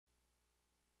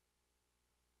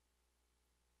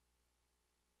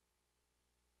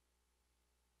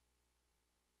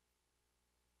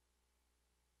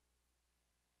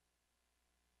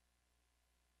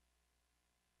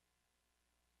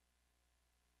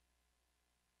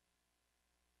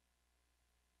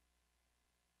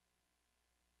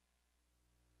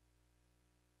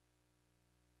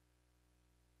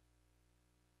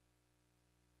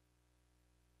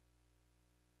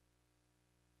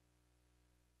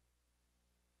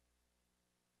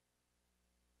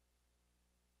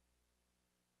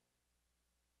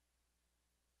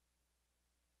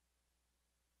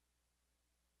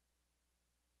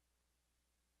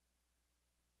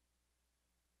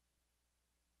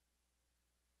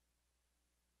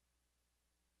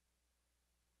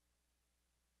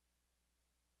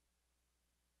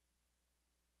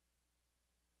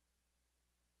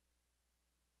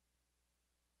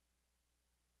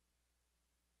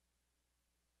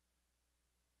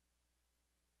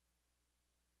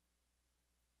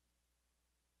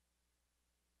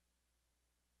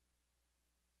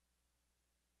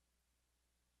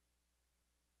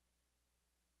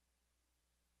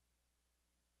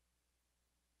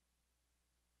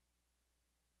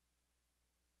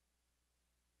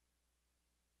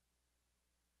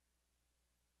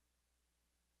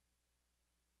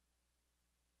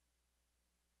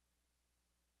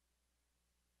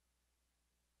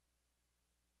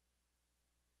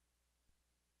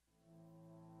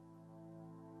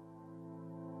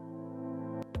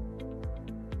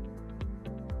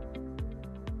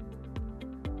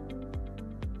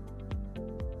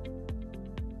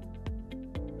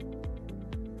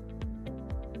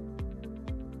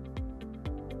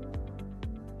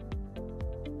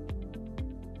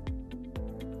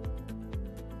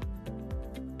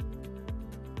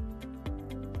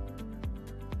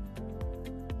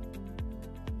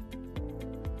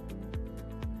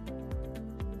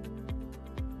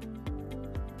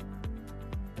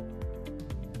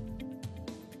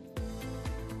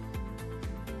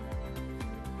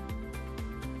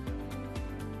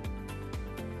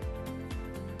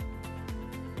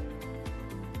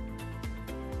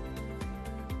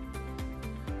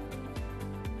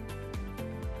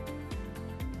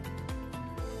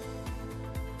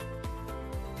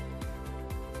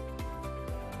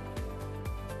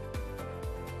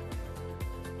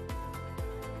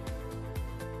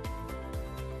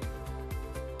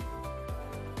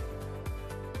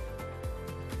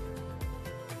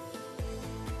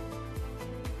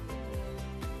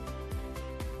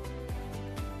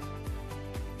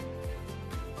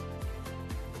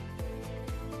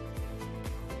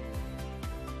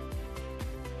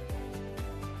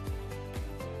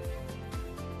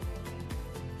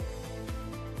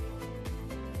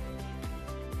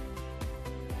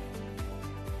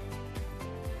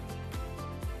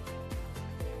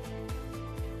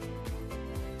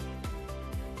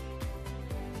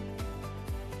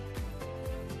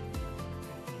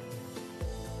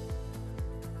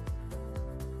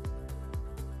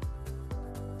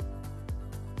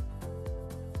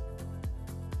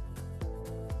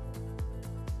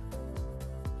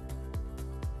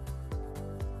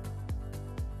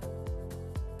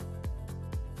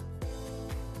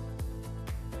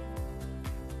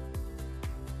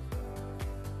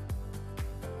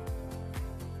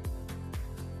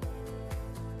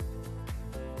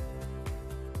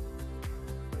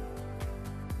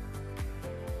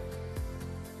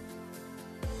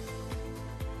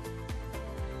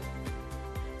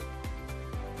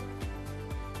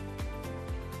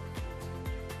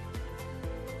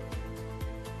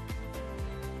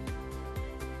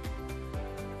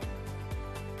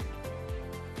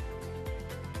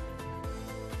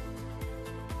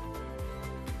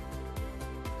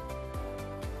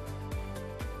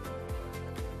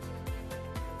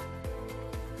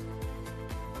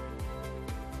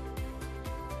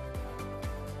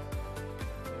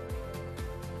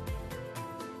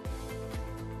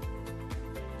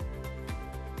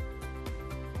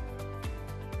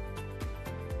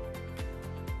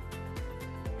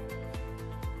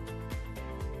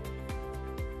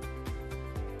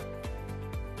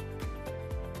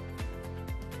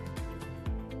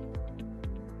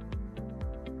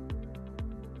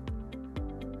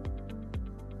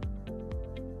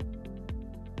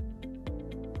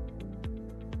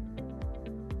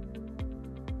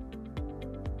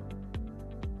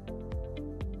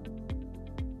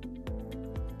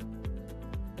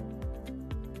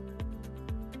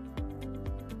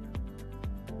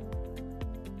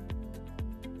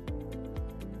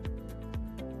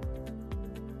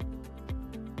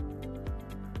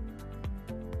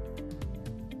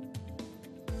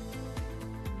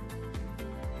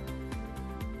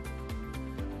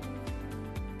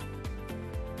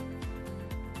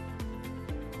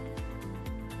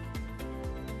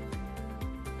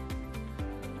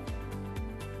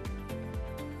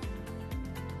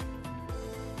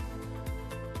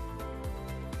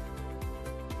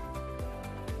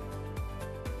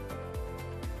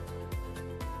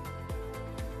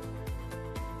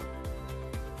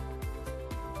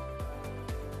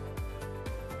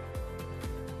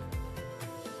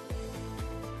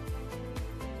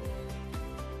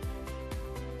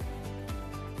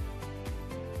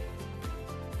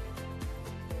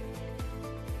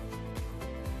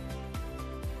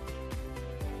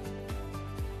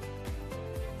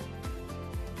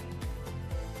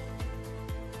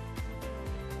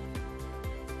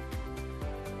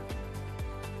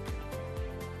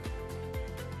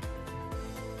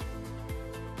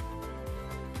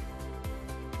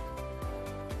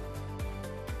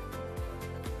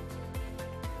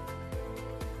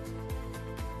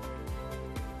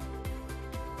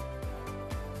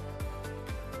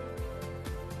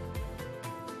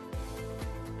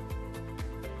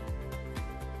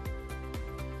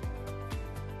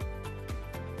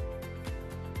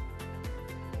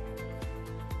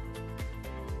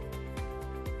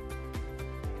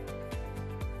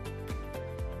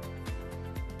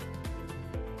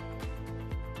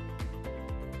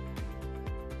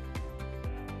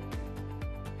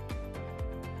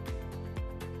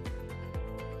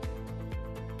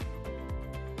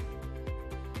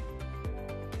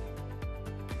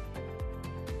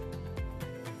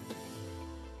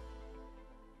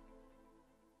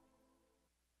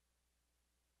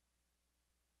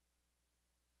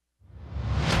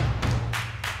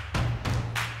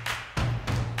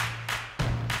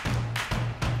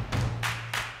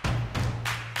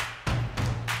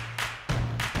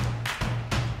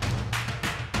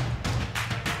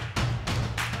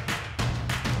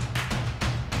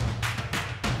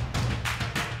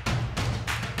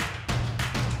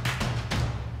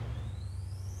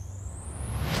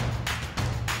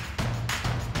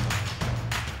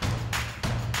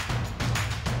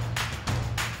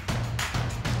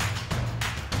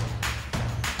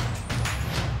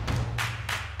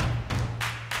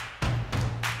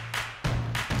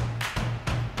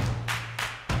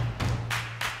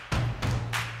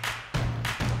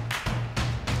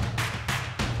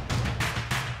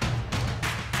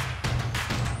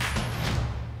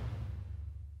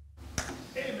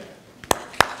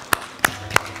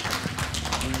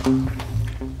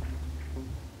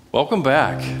Welcome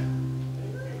back.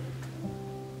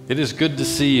 It is good to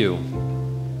see you.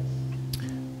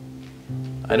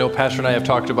 I know Pastor and I have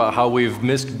talked about how we've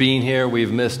missed being here,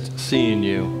 we've missed seeing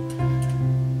you.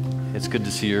 It's good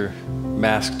to see your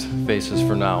masked faces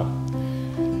for now.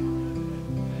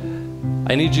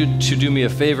 I need you to do me a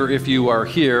favor if you are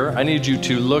here. I need you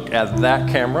to look at that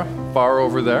camera far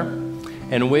over there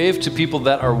and wave to people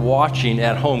that are watching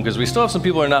at home, because we still have some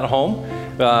people who are not home.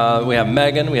 We have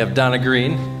Megan, we have Donna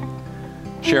Green,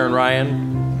 Sharon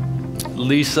Ryan,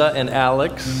 Lisa and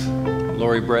Alex,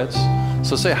 Lori Britz.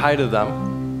 So say hi to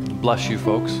them. Bless you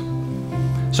folks.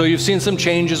 So you've seen some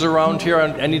changes around here.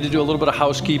 I need to do a little bit of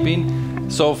housekeeping.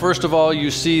 So first of all,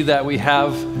 you see that we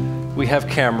have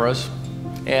cameras.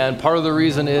 And part of the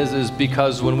reason is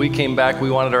because when we came back,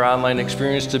 we wanted our online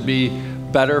experience to be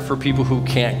better for people who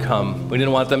can't come. We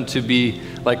didn't want them to be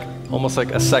almost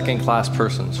like a second-class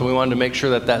person. So we wanted to make sure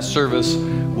that that service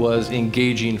was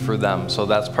engaging for them. So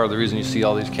that's part of the reason you see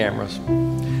all these cameras.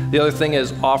 The other thing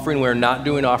is offering. We're not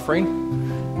doing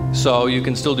offering. So you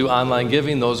can still do online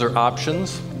giving. Those are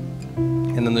options.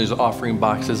 And then there's offering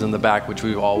boxes in the back, which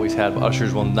we've always had. But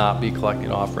ushers will not be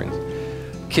collecting offerings.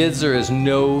 Kids, there is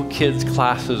no kids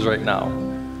classes right now.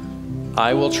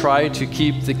 I will try to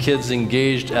keep the kids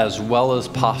engaged as well as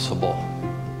possible.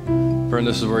 Verne,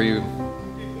 this is where you...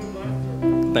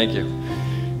 Thank you.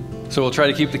 So we'll try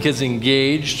to keep the kids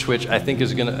engaged, which I think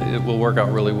it will work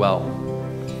out really well.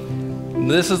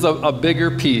 This is a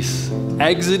bigger piece.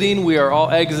 Exiting, we are all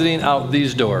exiting out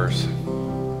these doors.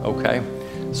 Okay?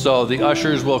 So the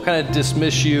ushers will kind of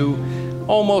dismiss you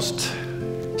almost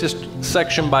just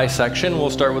section by section. We'll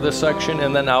start with this section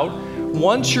and then out.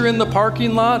 Once you're in the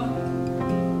parking lot,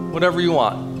 whatever you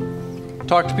want.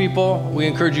 Talk to people. We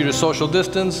encourage you to social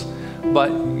distance, but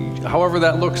however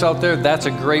that looks out there, that's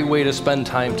a great way to spend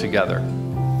time together.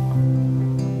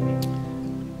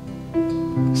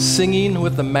 Singing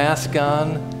with the mask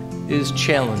on is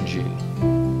challenging.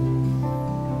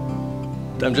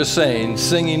 I'm just saying,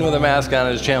 singing with a mask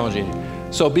on is challenging.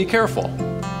 So be careful.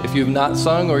 If you've not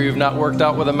sung or you've not worked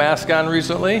out with a mask on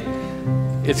recently,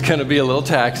 it's going to be a little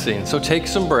taxing. So take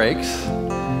some breaks.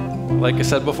 Like I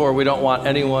said before, we don't want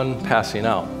anyone passing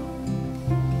out.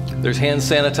 There's hand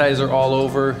sanitizer all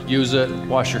over. Use it.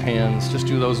 Wash your hands. Just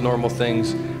do those normal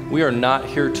things. We are not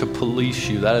here to police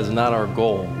you. That is not our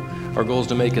goal. Our goal is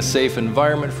to make a safe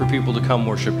environment for people to come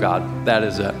worship God. That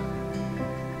is it.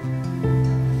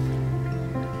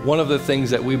 One of the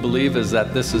things that we believe is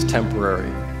that this is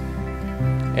temporary.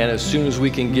 And as soon as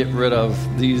we can get rid of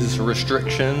these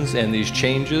restrictions and these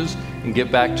changes and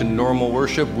get back to normal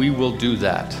worship, we will do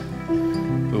that.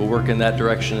 We will work in that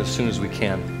direction as soon as we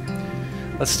can.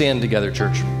 Let's stand together,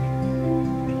 church.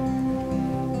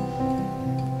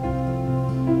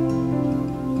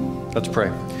 Let's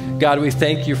pray. God, we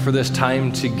thank you for this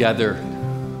time together.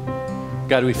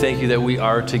 God, we thank you that we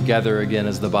are together again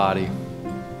as the body.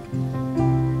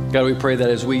 God, we pray that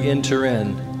as we enter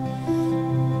in,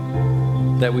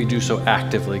 that we do so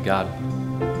actively, God.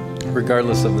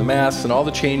 Regardless of the masks and all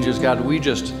the changes, God, we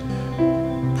just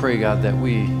pray, God, that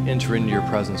we enter into your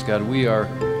presence. God, we are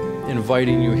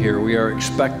inviting you here. We are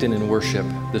expectant in worship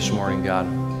this morning, God.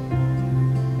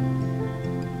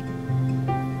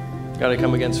 God, I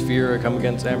come against fear. I come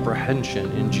against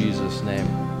apprehension in Jesus' name.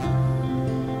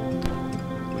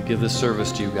 We give this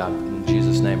service to you, God, in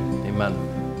Jesus' name. Amen.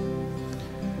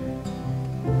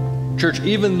 Church,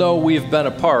 even though we've been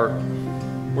apart,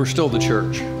 we're still the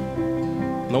church.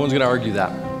 No one's going to argue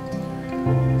that.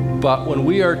 But when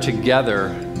we are together,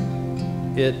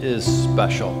 it is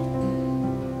special.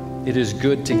 It is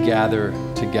good to gather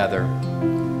together.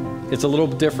 It's a little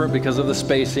different because of the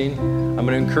spacing. I'm going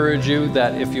to encourage you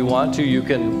that if you want to, you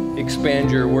can expand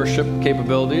your worship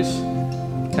capabilities.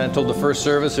 Kind of told the first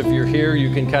service, if you're here, you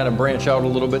can kind of branch out a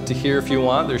little bit to here if you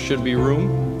want. There should be room.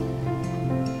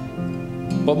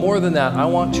 But more than that, I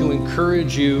want to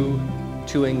encourage you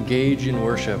to engage in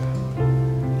worship.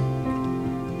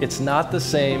 It's not the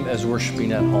same as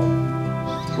worshiping at home.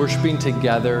 Worshiping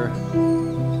together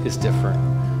is different.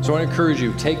 So I want to encourage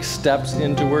you, take steps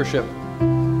into worship.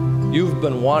 You've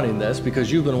been wanting this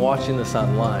because you've been watching this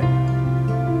online.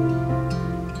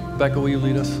 Becca, will you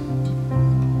lead us?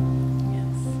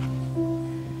 Yes.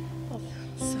 Well,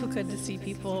 so good to see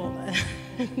people.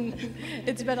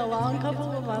 It's been a long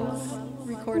couple of months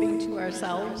recording to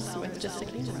ourselves with just a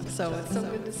camera. So it's so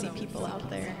good to see people out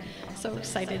there. So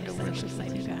excited to worship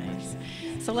with you guys.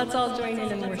 So let's all join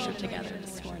in and worship together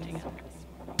this morning.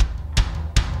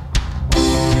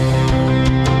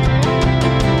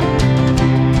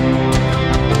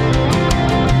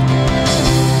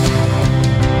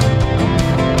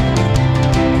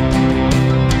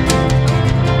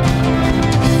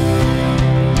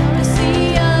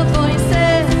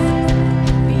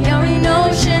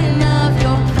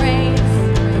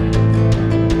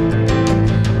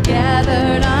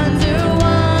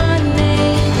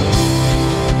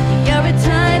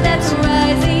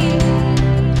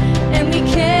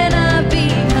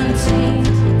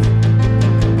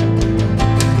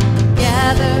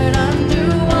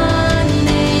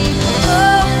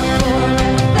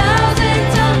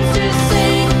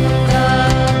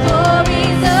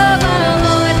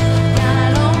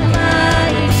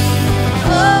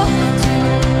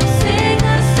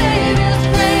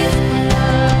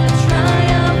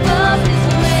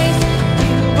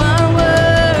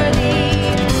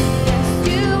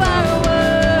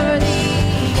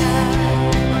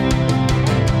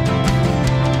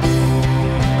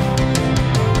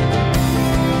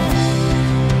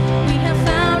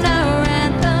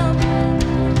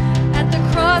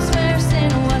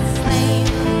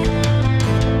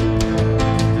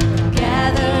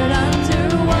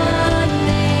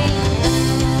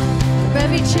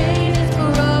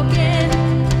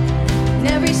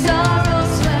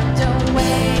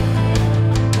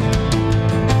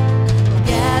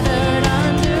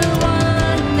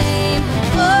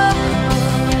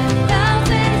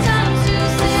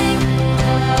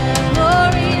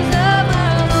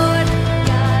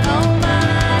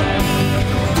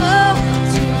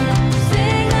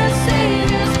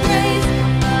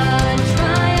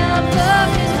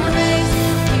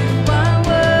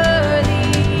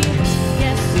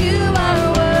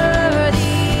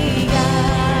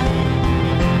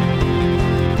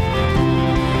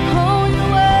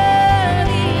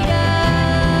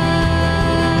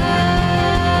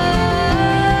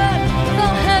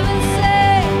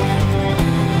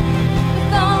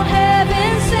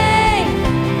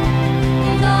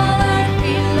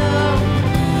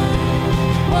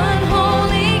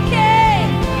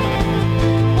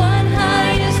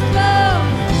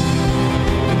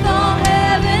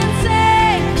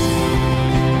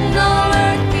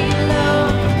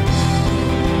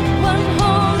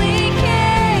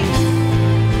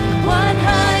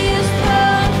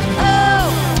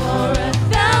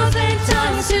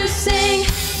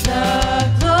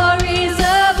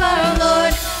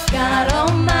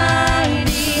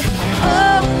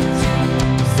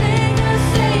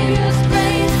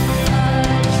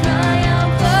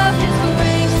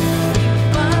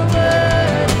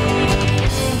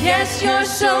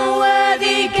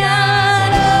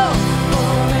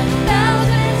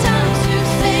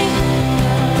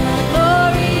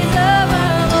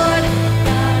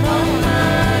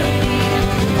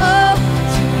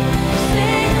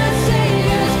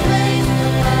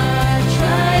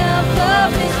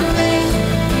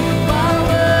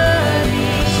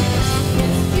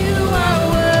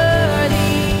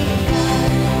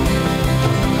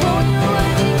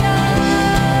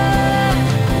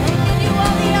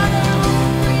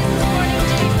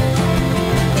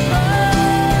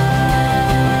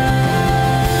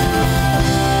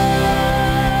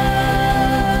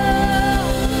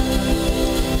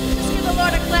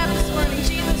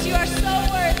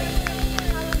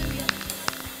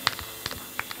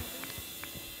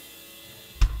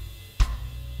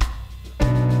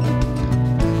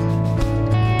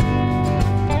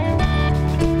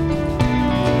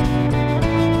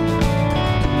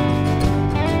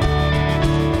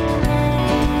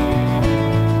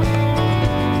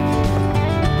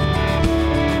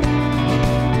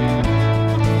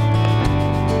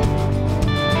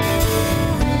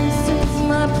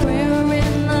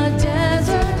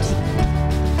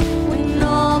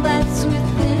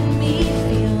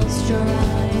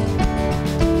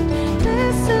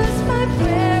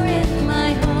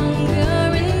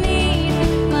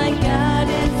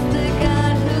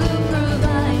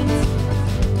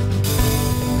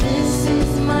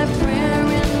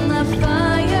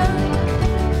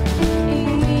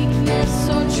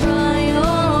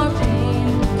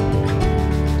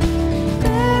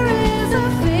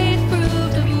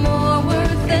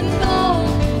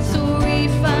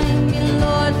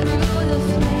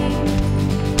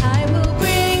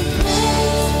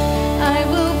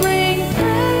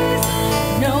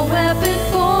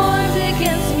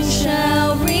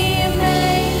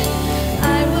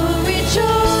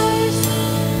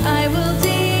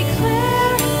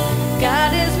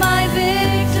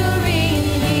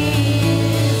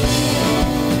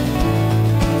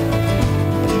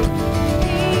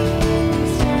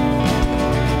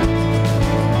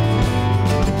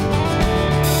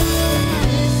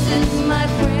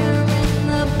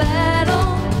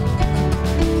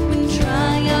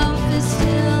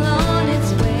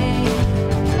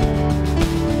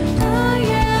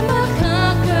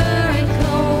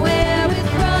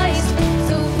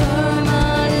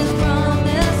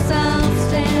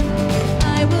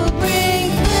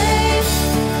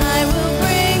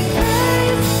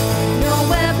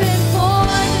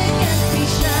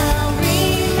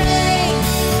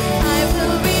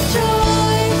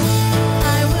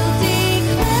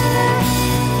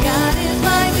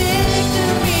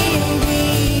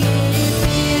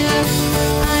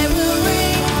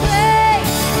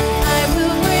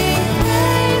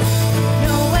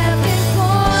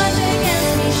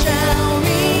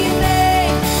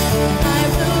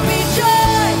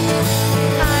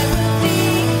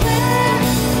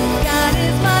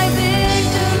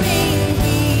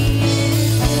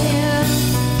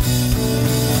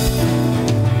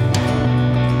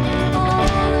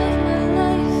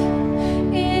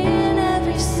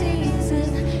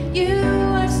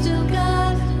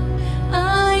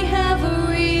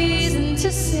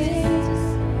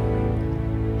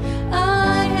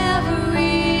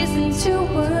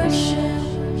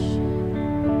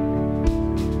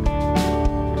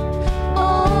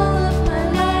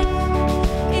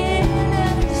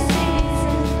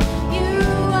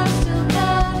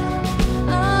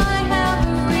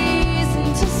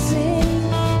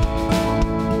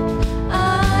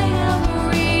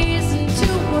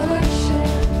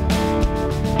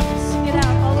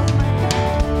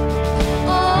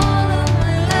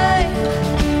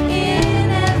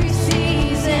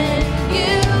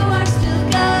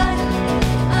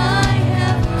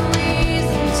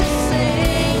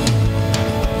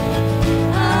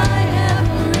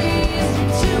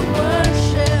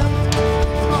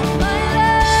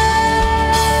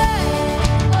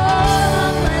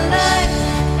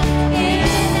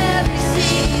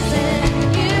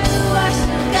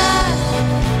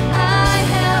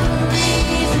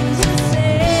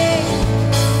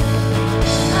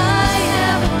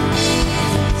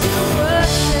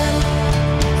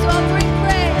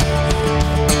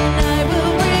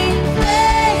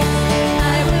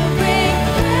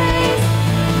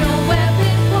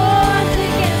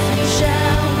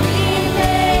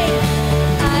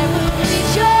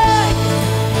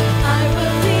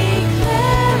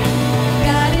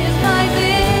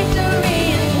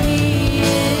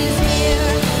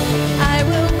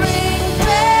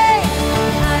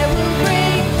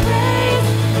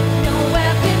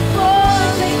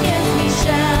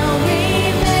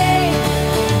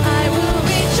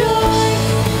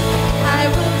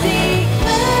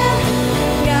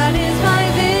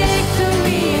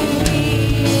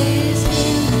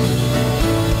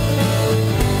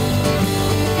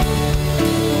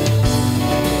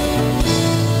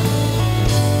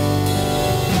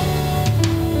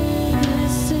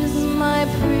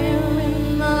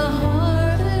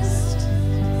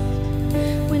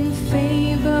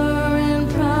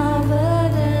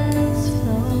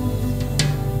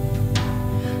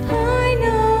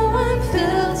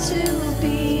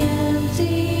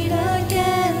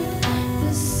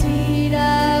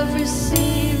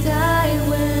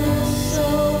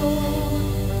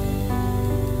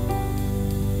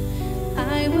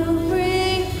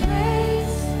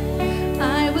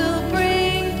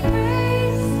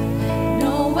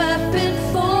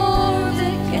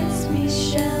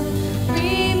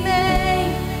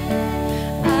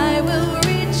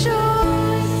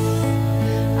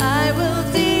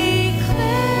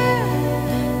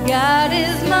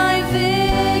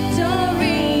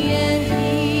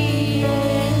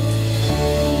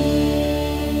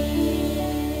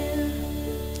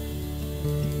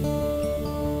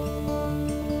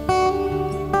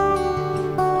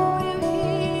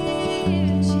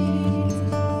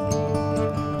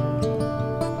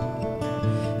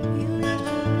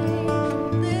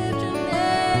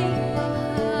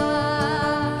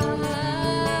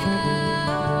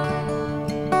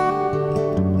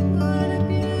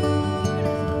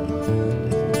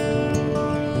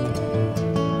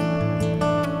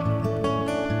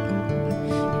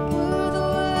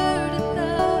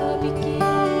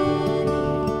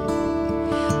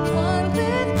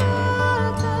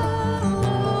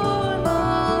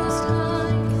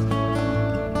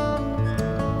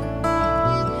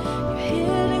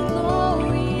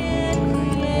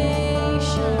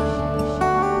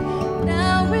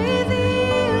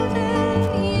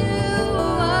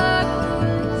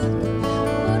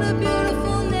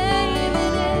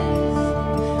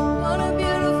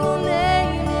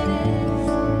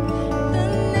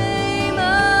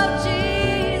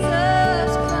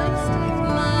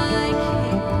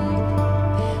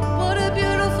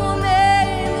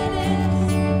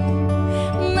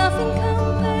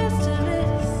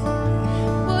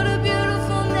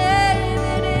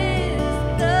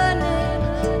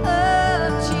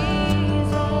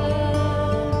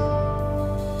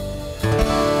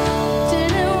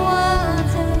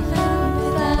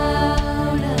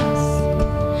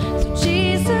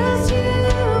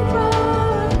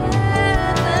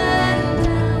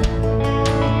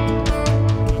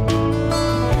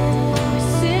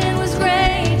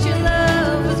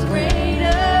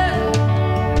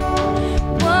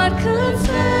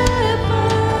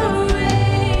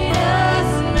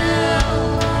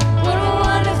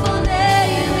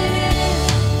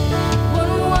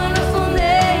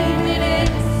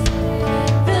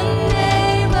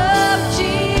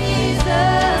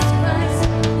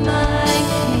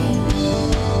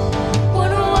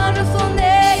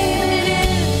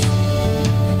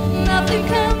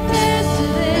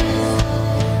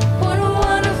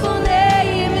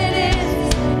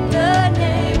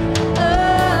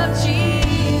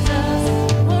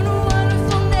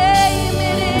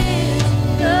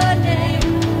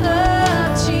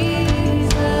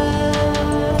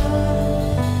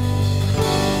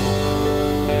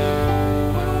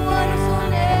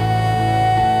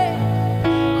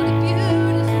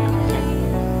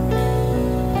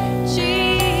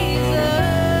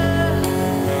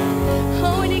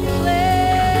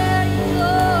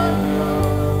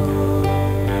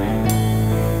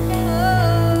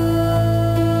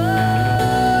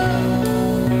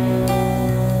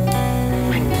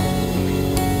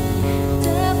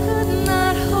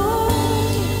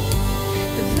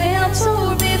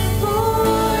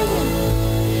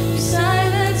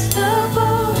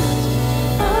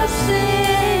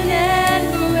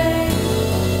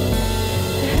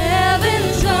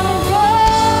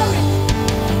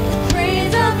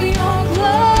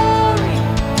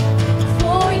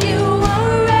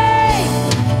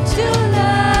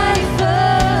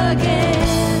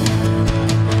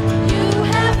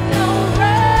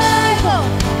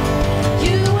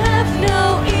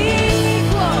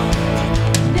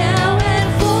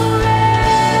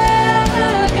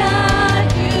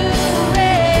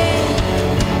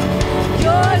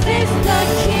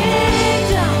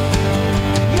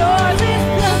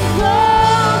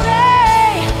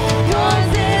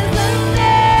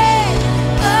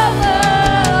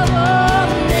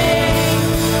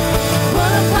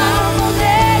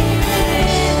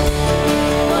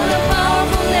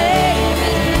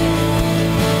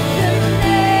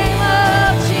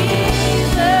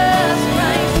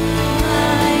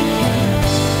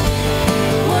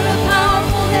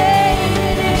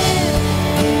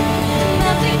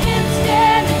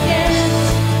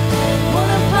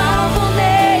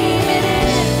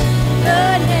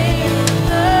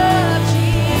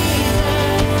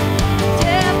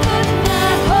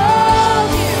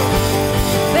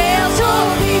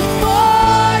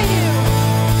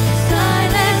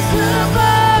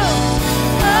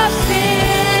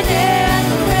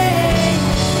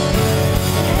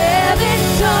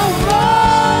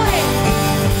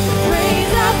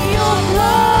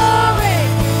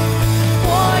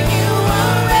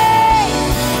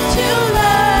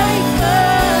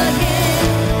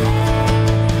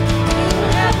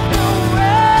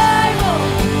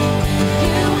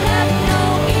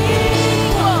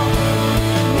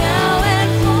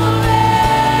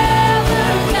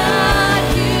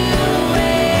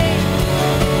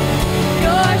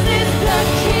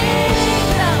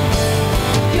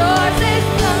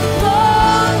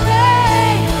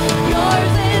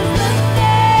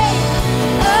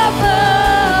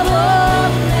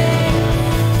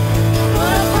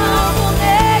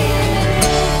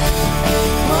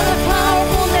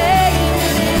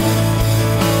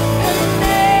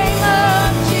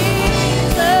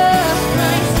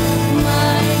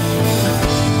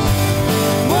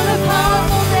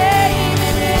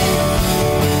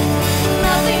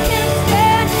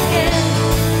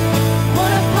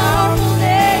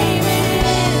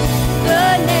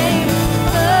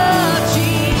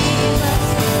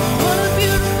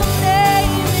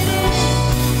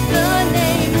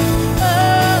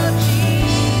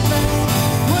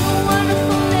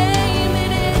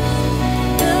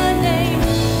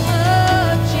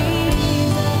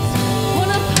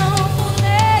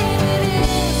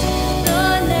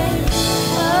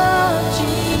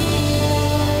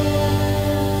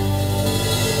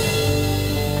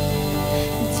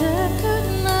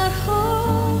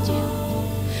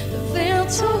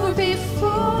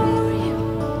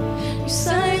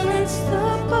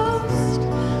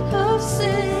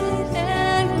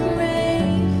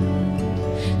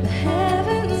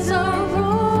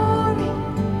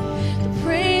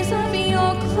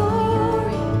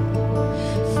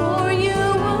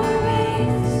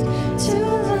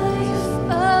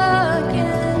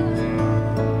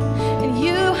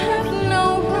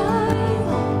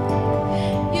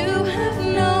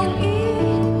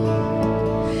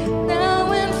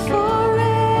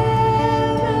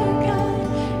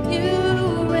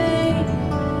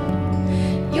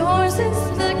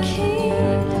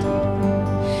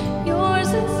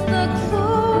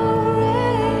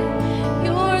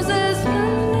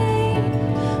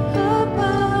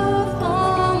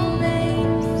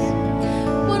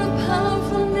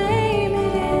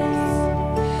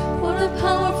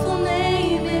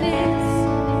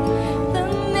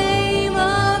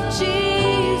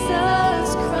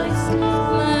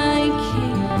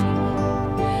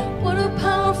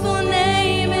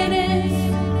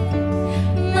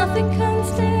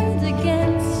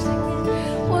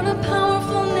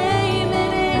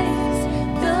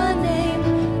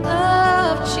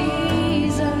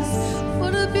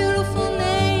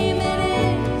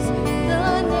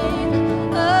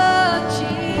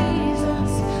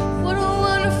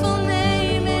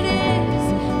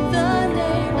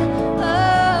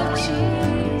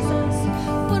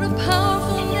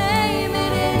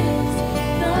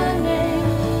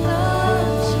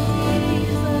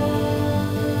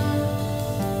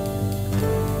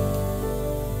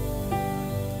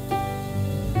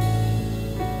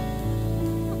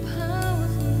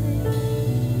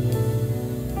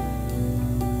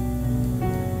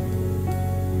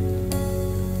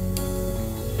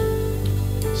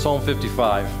 Psalm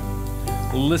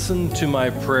 55. Listen to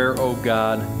my prayer, O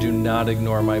God. Do not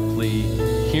ignore my plea.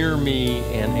 Hear me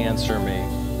and answer me.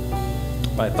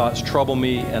 My thoughts trouble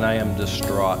me, and I am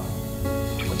distraught.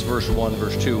 That's verse 1,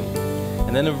 verse 2.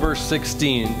 And then in verse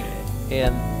 16,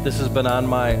 and this has been on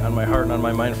my heart and on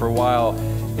my mind for a while,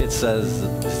 it says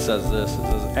this. It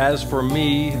says, as for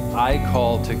me, I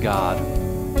call to God,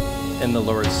 and the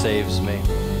Lord saves me.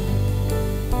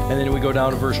 And then we go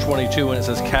down to verse 22, and it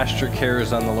says, cast your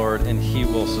cares on the Lord, and he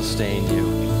will sustain you.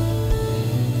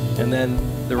 And then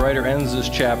the writer ends this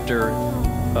chapter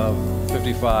of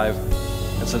 55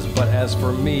 and says, but as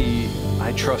for me,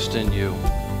 I trust in you.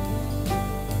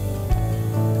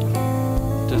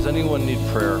 Does anyone need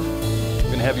prayer? I'm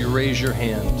going to have you raise your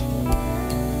hand.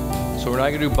 So we're not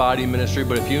going to do body ministry,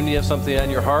 but if you have something on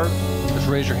your heart, just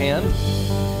raise your hand.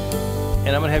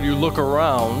 And I'm going to have you look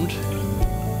around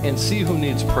and see who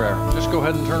needs prayer. Just go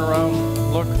ahead and turn around,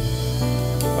 look.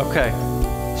 Okay.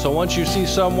 So once you see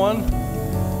someone,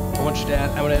 I'm going to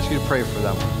ask you to pray for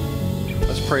them.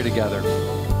 Let's pray together.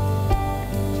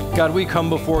 God, we come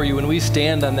before you and we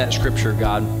stand on that scripture,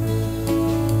 God,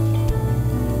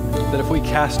 that if we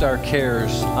cast our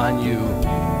cares on you,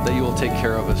 that you will take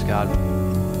care of us, God.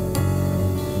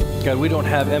 God, we don't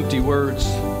have empty words,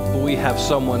 but we have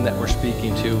someone that we're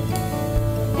speaking to.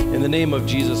 In the name of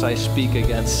Jesus, I speak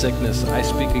against sickness. I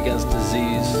speak against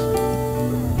disease.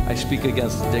 I speak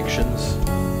against addictions.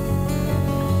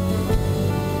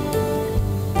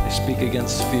 I speak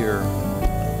against fear.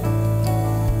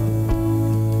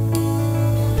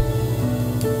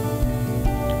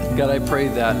 God, I pray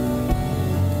that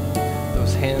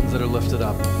those hands that are lifted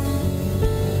up,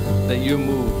 that you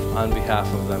move on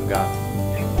behalf of them, God.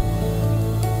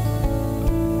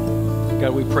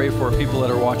 God, we pray for people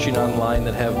that are watching online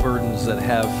that have burdens, that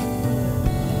have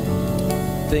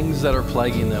things that are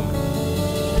plaguing them.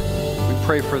 We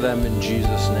pray for them in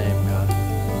Jesus' name, God.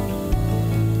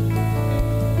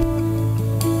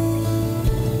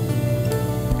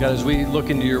 God, as we look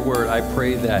into your word, I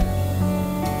pray that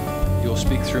you'll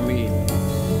speak through me,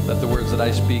 that the words that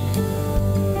I speak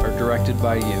are directed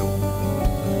by you.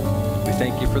 We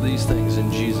thank you for these things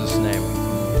in Jesus' name.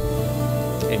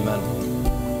 Amen.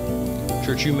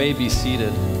 Church, you may be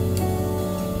seated.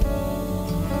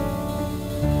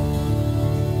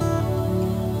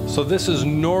 So this is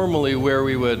normally where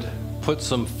we would put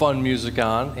some fun music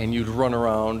on and you'd run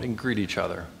around and greet each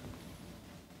other.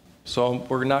 So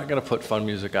we're not going to put fun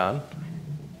music on,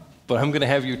 but I'm going to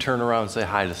have you turn around and say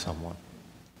hi to someone.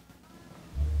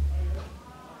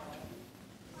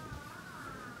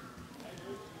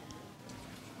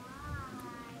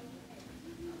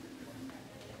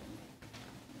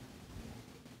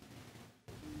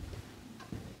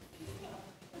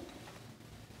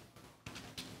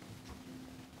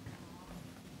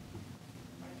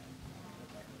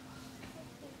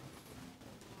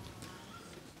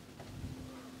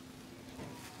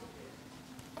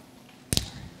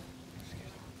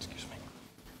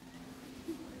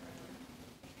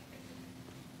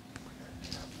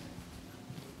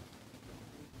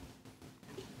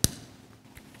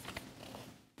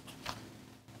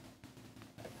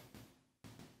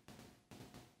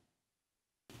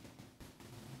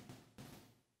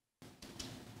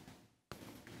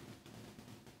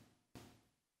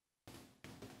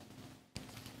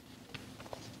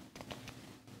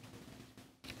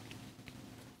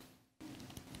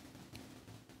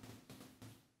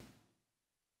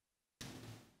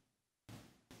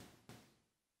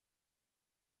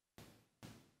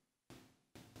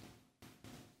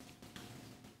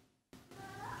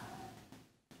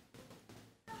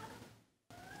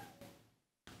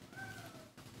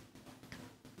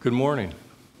 Good morning.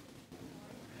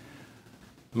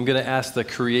 I'm going to ask the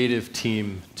creative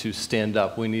team to stand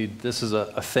up. This is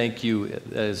a thank you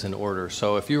that is in order.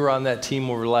 So if you were on that team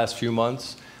over the last few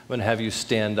months, I'm going to have you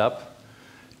stand up.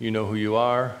 You know who you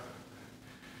are.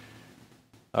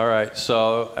 All right,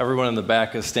 so everyone in the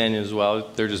back is standing as well.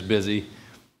 They're just busy.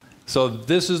 So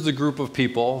this is the group of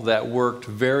people that worked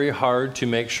very hard to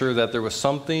make sure that there was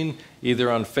something either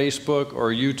on Facebook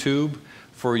or YouTube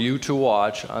for you to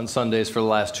watch on Sundays for the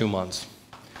last 2 months.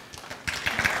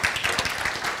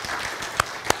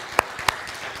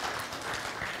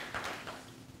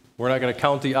 We're not going to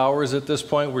count the hours at this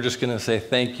point. We're just going to say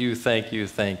thank you, thank you,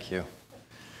 thank you.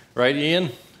 Right, Ian?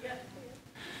 Yes.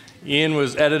 Ian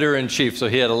was editor-in-chief, so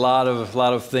he had a lot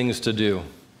of things to do.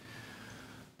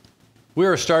 We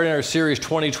are starting our series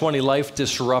 2020 Life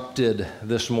Disrupted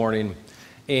this morning,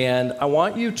 and I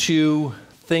want you to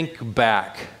think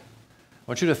back.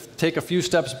 I want you to take a few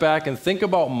steps back and think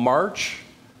about March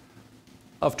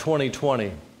of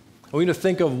 2020. I want you to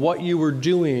think of what you were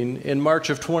doing in March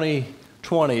of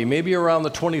 2020, maybe around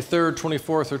the 23rd,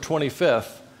 24th, or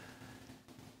 25th,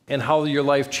 and how your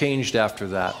life changed after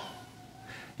that.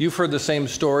 You've heard the same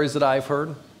stories that I've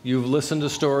heard. You've listened to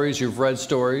stories, you've read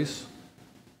stories.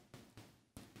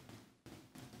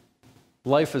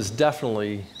 Life has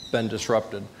definitely been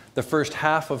disrupted. The first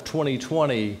half of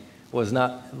 2020 was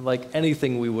not like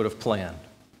anything we would have planned.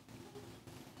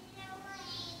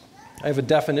 I have a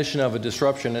definition of a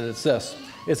disruption, and it's this.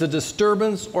 It's a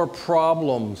disturbance or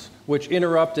problems which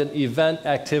interrupt an event,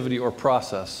 activity, or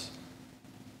process,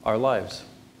 our lives.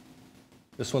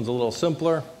 This one's a little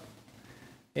simpler,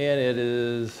 and it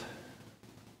is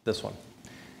this one.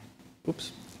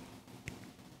 Oops.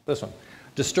 This one.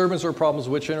 Disturbance or problems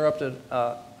which interrupted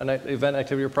an event,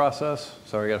 activity, or process.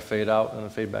 Sorry, I got to fade out and then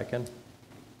fade back in.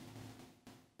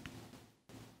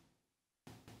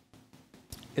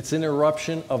 It's an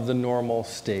interruption of the normal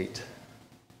state.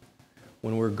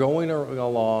 When we're going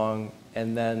along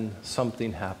and then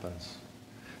something happens.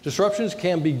 Disruptions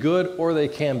can be good or they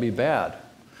can be bad.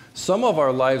 Some of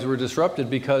our lives were disrupted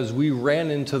because we ran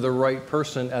into the right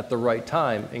person at the right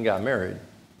time and got married.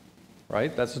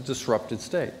 Right? That's a disrupted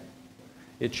state.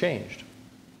 It changed.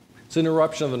 It's an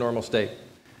interruption of the normal state.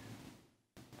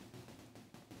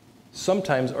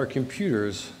 Sometimes our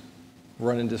computers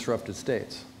run in disrupted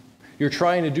states. You're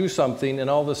trying to do something and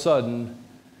all of a sudden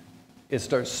it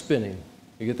starts spinning.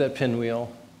 You get that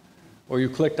pinwheel, or you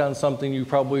clicked on something you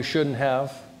probably shouldn't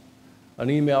have. An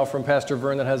email from Pastor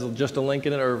Verne that has just a link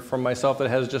in it, or from myself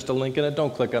that has just a link in it.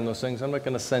 Don't click on those things. I'm not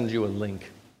going to send you a link.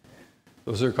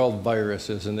 Those are called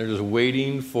viruses, and they're just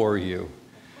waiting for you.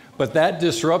 But that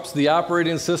disrupts the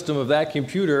operating system of that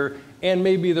computer and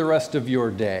maybe the rest of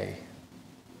your day.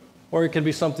 Or it could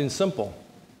be something simple,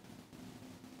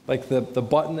 like the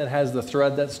button that has the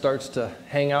thread that starts to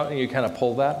hang out and you kind of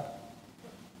pull that,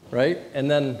 right? And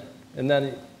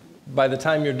then by the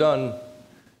time you're done,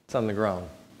 it's on the ground.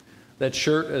 That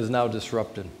shirt is now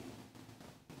disrupted.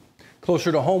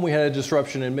 Closer to home, we had a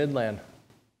disruption in Midland,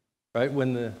 right,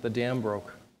 when the dam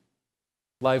broke.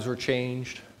 Lives were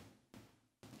changed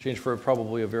for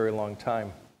probably a very long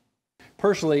time.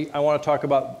 Personally, I want to talk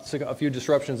about a few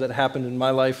disruptions that happened in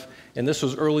my life, and this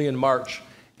was early in March,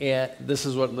 and this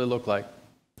is what they look like.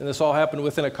 And this all happened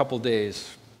within a couple days.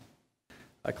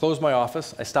 I closed my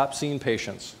office. I stopped seeing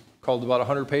patients. Called about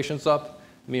 100 patients up,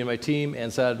 me and my team,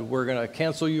 and said, we're going to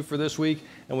cancel you for this week,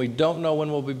 and we don't know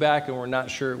when we'll be back, and we're not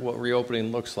sure what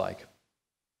reopening looks like.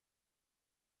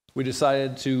 We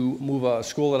decided to move a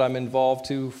school that I'm involved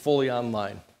to fully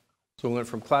online. So we went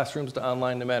from classrooms to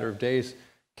online in a matter of days,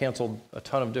 canceled a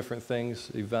ton of different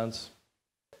things, events.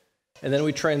 And then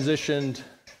we transitioned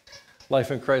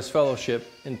Life in Christ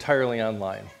Fellowship entirely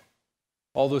online.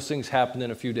 All those things happened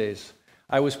in a few days.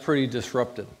 I was pretty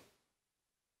disrupted.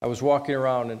 I was walking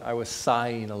around and I was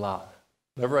sighing a lot.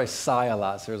 Whenever I sigh a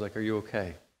lot, Sarah's like, are you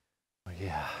okay? I'm like,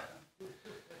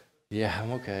 yeah,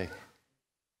 I'm okay.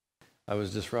 I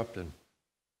was disrupted.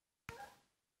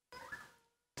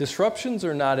 Disruptions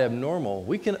are not abnormal.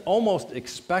 We can almost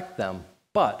expect them,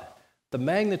 but the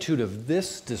magnitude of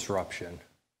this disruption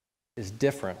is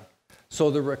different.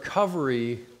 So the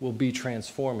recovery will be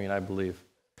transforming, I believe.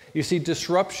 You see,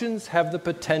 disruptions have the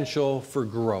potential for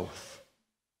growth.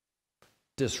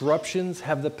 Disruptions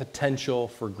have the potential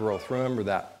for growth. Remember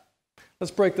that.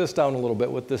 Let's break this down a little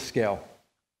bit with this scale.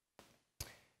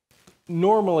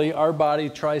 Normally, our body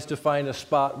tries to find a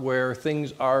spot where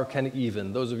things are kind of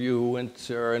even. Those of you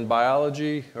who are in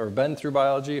biology or been through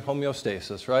biology,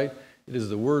 homeostasis, right? It is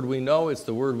the word we know. It's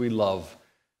the word we love.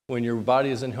 When your body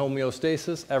is in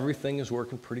homeostasis, everything is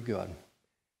working pretty good.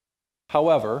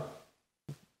 However,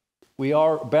 we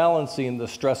are balancing the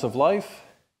stress of life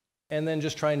and then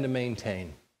just trying to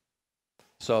maintain.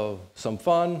 So some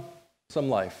fun, some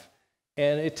life.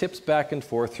 And it tips back and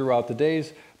forth throughout the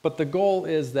days, but the goal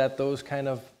is that those kind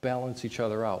of balance each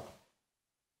other out.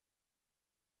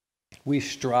 We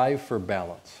strive for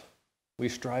balance. We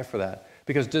strive for that.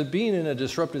 Because being in a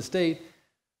disrupted state,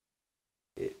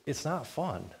 it's not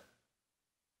fun.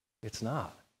 It's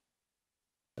not.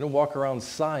 I don't walk around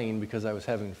sighing because I was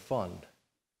having fun.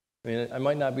 I mean, I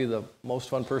might not be the most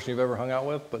fun person you've ever hung out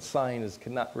with, but sighing is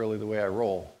not really the way I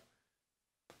roll.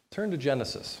 Turn to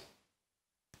Genesis,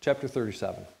 chapter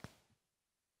 37.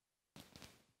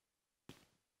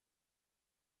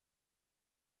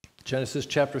 Genesis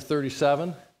chapter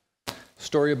 37,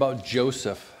 story about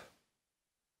Joseph.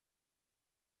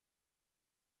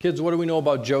 Kids, what do we know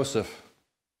about Joseph?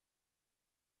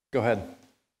 Go ahead.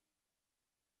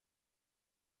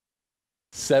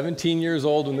 17 years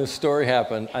old when this story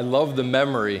happened. I love the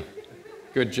memory.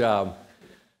 Good job.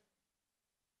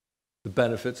 The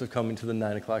benefits of coming to the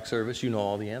 9 o'clock service. You know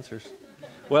all the answers.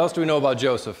 What else do we know about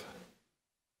Joseph?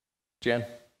 Jan?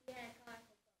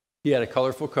 He had a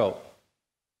colorful coat.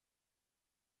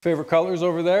 Favorite colors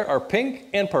over there are pink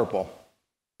and purple.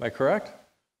 Am I correct?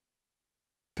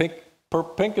 Pink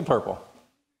and purple.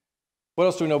 What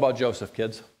else do we know about Joseph,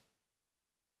 kids?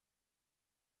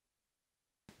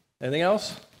 Anything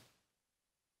else?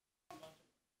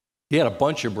 He had a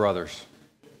bunch of brothers.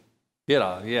 He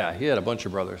had a bunch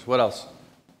of brothers. What else?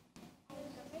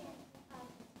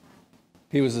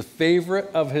 He was a favorite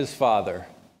of his father.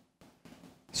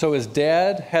 So his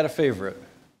dad had a favorite.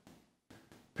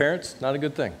 Parents, not a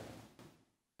good thing.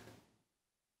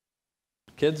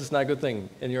 Kids, it's not a good thing.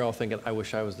 And you're all thinking, I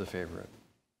wish I was the favorite.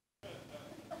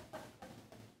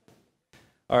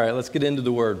 All right, let's get into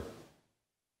the word.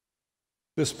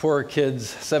 This poor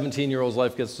kid's 17-year-old's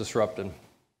life gets disrupted.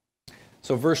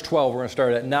 So verse 12, we're going to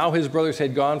start at. Now his brothers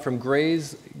had gone to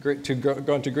graze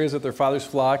with their father's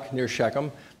flock near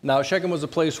Shechem. Now Shechem was a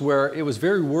place where it was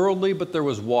very worldly, but there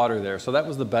was water there. So that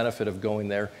was the benefit of going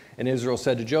there. And Israel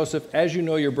said to Joseph, as you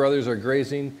know your brothers are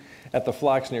grazing at the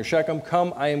flocks near Shechem,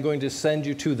 come, I am going to send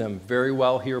you to them. Very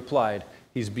well, he replied.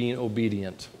 He's being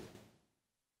obedient.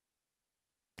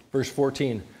 Verse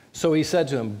 14, so he said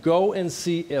to him, go and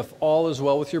see if all is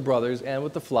well with your brothers and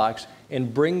with the flocks,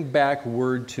 and bring back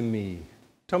word to me.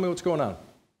 Tell me what's going on.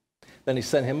 Then he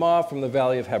sent him off from the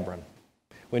valley of Hebron.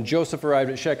 When Joseph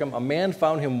arrived at Shechem, a man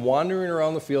found him wandering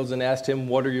around the fields and asked him,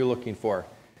 what are you looking for?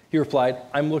 He replied,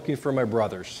 I'm looking for my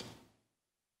brothers.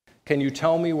 Can you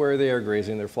tell me where they are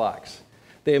grazing their flocks?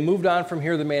 They had moved on from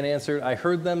here, the man answered. I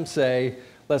heard them say,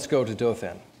 let's go to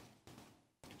Dothan.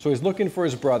 So he's looking for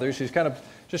his brothers. He's kind of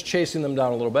just chasing them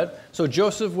down a little bit. So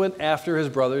Joseph went after his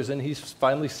brothers, and he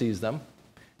finally sees them.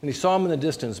 And he saw them in the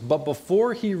distance. But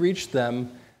before he reached them,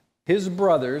 his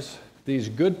brothers, these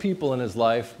good people in his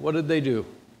life, what did they do?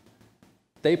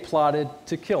 They plotted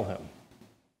to kill him.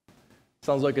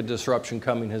 Sounds like a disruption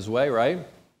coming his way, right?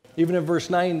 Even in verse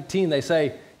 19, they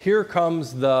say, here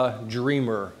comes the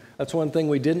dreamer. That's one thing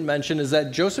we didn't mention, is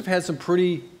that Joseph had some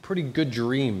pretty good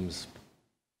dreams.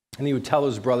 And he would tell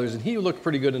his brothers, and he looked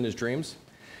pretty good in his dreams.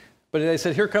 But they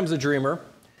said, here comes the dreamer.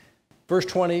 Verse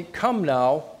 20, come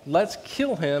now, let's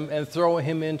kill him and throw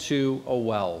him into a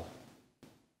well.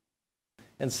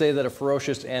 And say that a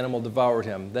ferocious animal devoured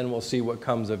him. Then we'll see what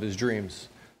comes of his dreams.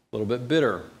 A little bit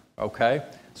bitter, okay?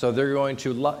 So they're going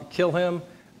to kill him,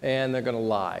 and they're going to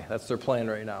lie. That's their plan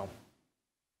right now.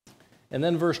 And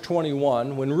then verse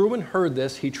 21, when Reuben heard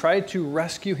this, he tried to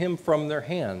rescue him from their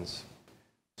hands.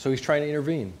 So he's trying to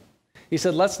intervene. He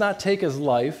said, let's not take his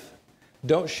life.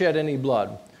 Don't shed any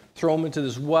blood. Throw him into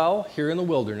this well here in the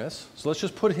wilderness. So let's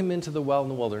just put him into the well in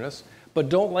the wilderness. But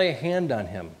don't lay a hand on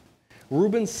him.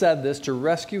 Reuben said this to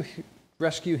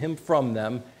rescue him from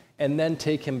them and then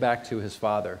take him back to his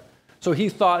father. So he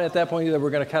thought at that point that we're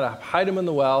going to kind of hide him in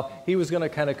the well. He was going to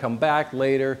kind of come back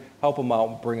later, help him out,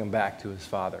 and bring him back to his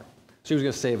father. So he was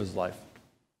going to save his life.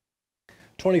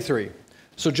 23.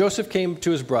 So Joseph came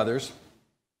to his brothers.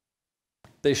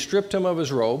 They stripped him of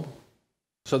his robe.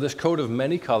 So this coat of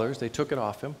many colors, they took it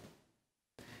off him.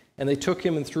 And they took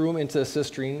him and threw him into the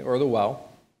cistern or the well.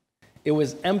 It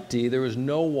was empty. There was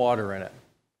no water in it.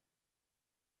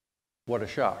 What a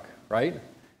shock, right?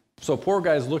 So poor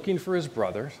guy's looking for his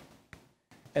brothers.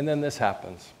 And then this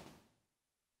happens.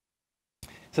 It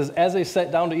says, as they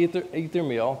sat down to eat their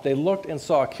meal, they looked and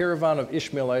saw a caravan of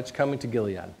Ishmaelites coming to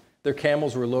Gilead. Their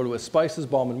camels were loaded with spices,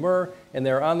 balm, and myrrh, and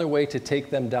they were on their way to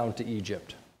take them down to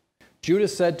Egypt. Judah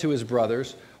said to his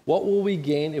brothers, what will we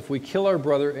gain if we kill our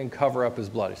brother and cover up his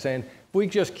blood? He's saying, if we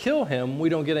just kill him, we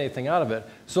don't get anything out of it.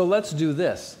 So let's do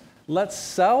this. Let's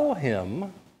sell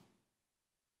him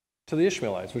to the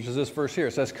Ishmaelites, which is this verse here.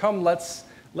 It says, come, let's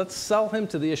sell him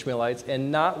to the Ishmaelites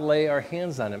and not lay our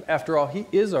hands on him. After all, he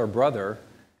is our brother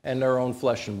and our own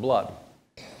flesh and blood.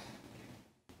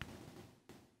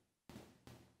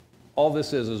 All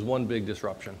this is one big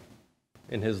disruption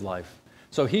in his life.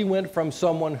 So he went from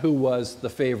someone who was the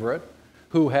favorite,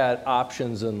 who had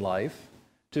options in life,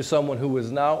 to someone who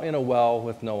was now in a well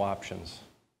with no options.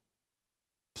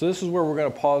 So this is where we're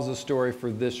going to pause the story for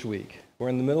this week. We're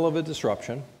in the middle of a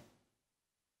disruption.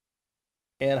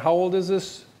 And how old is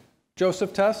this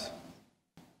Joseph, Tess?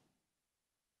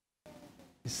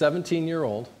 He's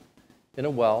 17-year-old in a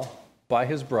well by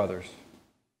his brothers.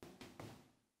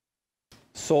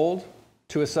 Sold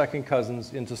to his second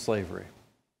cousins into slavery.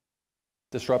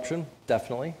 Disruption,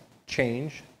 definitely.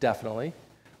 Change, definitely.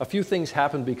 A few things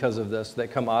happen because of this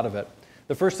that come out of it.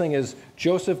 The first thing is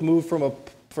Joseph moved from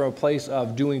a place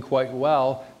of doing quite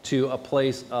well to a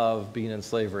place of being in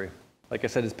slavery. Like I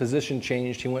said, his position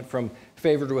changed. He went from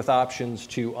favored with options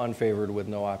to unfavored with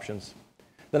no options.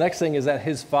 The next thing is that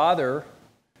his father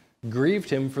grieved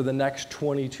him for the next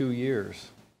 22 years.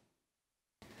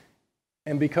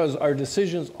 And because our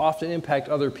decisions often impact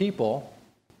other people,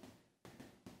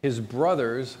 his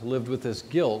brothers lived with this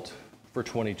guilt for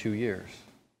 22 years.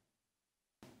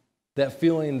 That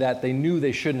feeling that they knew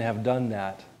they shouldn't have done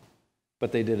that,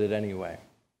 but they did it anyway.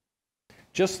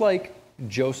 Just like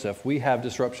Joseph, we have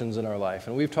disruptions in our life,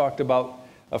 and we've talked about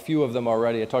a few of them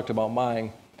already. I talked about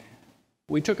mine.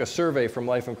 We took a survey from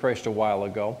Life in Christ a while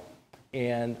ago,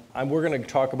 and we're going to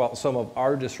talk about some of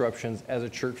our disruptions as a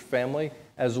church family,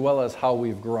 as well as how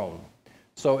we've grown.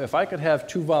 So if I could have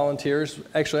 2 volunteers,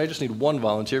 actually I just need 1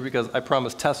 volunteer because I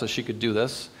promised Tessa she could do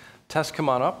this. Tess, come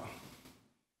on up.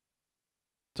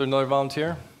 Is there another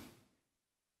volunteer?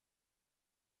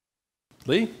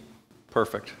 Lee?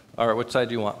 Perfect. All right, which side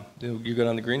do you want? You good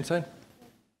on the green side?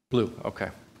 Blue, okay.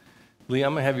 Lee,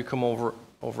 I'm going to have you come over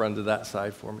onto that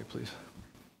side for me, please.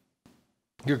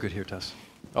 You're good here, Tess.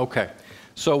 Okay,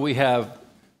 so we have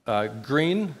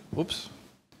green. Whoops.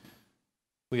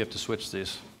 We have to switch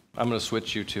these. I'm going to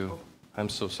switch you two. I'm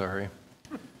so sorry.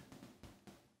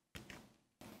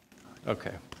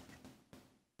 Okay.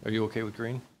 Are you okay with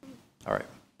green? All right.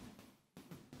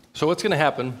 So what's going to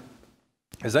happen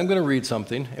is I'm going to read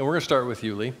something, and we're going to start with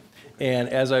you, Lee. And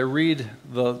as I read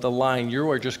the line, you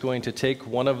are just going to take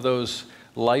one of those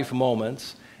life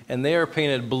moments, and they are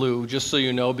painted blue, just so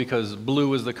you know, because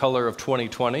blue is the color of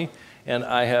 2020, and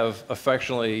I have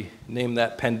affectionately named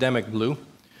that pandemic blue.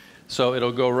 So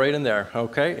it'll go right in there,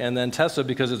 okay? And then Tessa,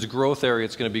 because it's growth area,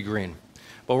 it's going to be green.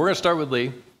 But we're going to start with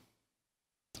Lee.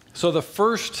 So the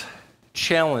first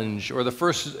challenge, or the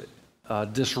first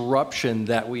disruption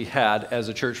that we had as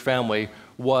a church family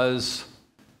was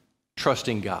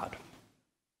trusting God.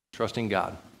 Trusting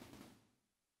God.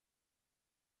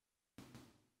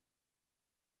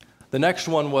 The next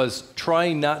one was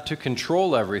trying not to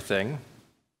control everything,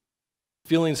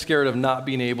 feeling scared of not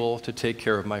being able to take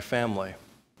care of my family.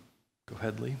 Go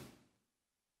ahead, Lee.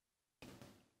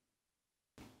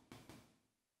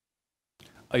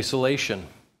 Isolation.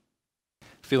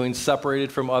 Feeling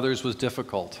separated from others was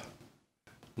difficult.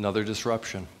 Another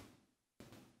disruption.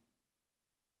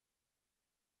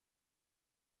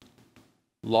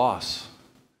 Loss.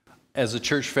 As a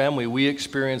church family, we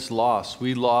experienced loss.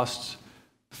 We lost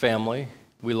family.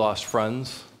 We lost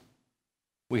friends.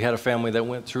 We had a family that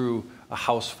went through a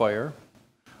house fire.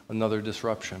 Another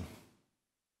disruption.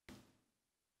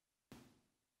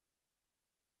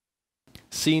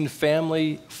 Seeing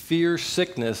family fear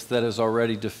sickness that is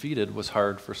already defeated was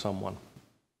hard for someone.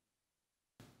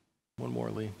 One more,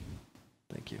 Lee.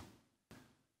 Thank you.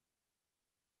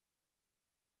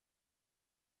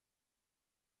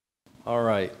 All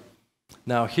right.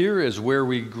 Now here is where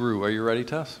we grew. Are you ready,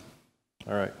 Tess?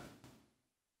 All right.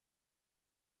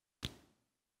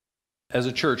 As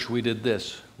a church, we did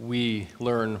this. We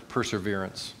learned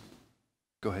perseverance.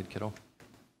 Go ahead, kiddo.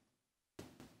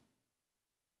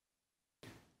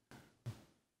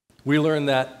 We learned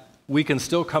that we can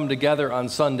still come together on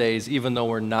Sundays even though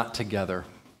we're not together.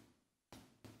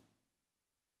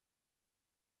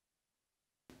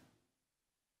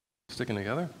 Sticking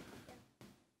together?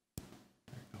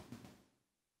 There you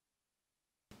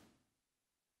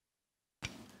go.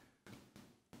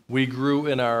 We grew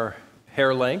in our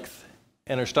hair length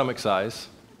and our stomach size.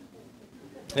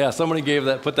 Yeah, somebody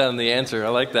put that in the answer. I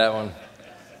like that one.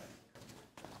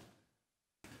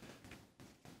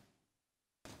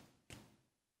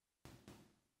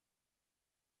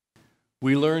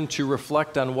 We learn to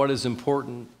reflect on what is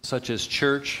important, such as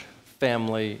church,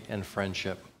 family, and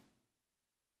friendship.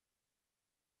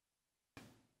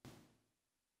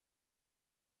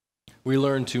 We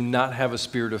learn to not have a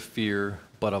spirit of fear,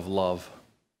 but of love.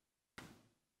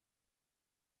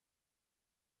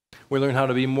 We learn how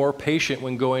to be more patient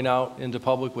when going out into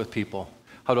public with people,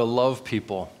 how to love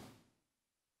people.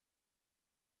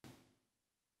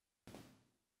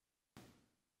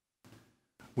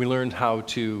 We learned how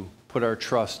to put our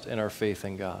trust and our faith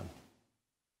in God.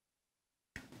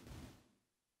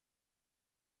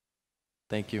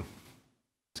 Thank you.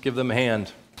 Let's give them a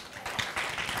hand.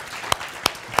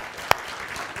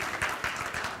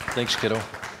 Thanks, kiddo.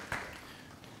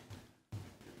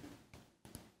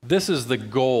 This is the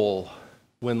goal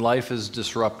when life is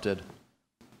disrupted.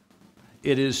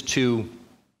 It is to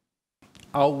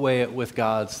outweigh it with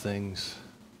God's things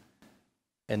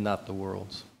and not the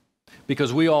world's.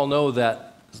 Because we all know that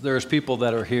there's people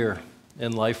that are here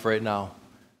in life right now.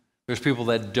 There's people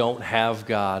that don't have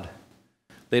God.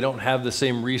 They don't have the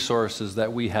same resources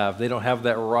that we have. They don't have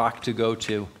that rock to go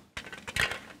to.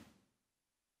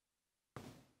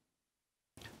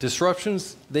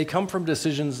 Disruptions, they come from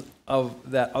decisions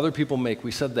that other people make. We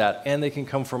said that. And they can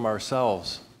come from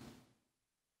ourselves.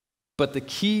 But the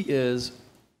key is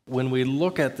when we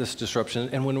look at this disruption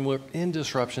and when we're in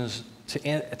disruptions to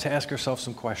ask ourselves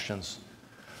some questions.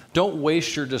 Don't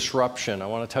waste your disruption. I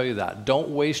want to tell you that. Don't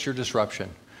waste your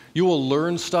disruption. You will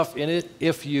learn stuff in it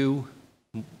if you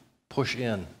push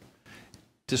in.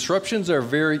 Disruptions are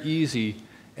very easy,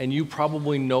 and you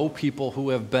probably know people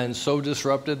who have been so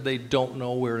disrupted they don't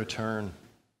know where to turn.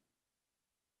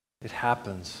 It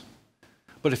happens.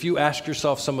 But if you ask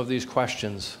yourself some of these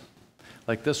questions,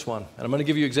 like this one, and I'm going to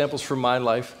give you examples from my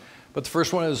life, but the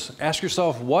first one is ask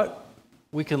yourself what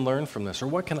we can learn from this, or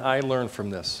what can I learn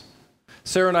from this?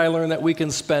 Sarah and I learned that we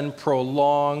can spend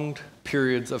prolonged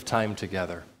periods of time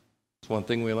together. It's one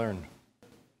thing we learned.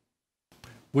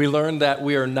 We learned that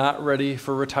we are not ready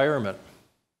for retirement.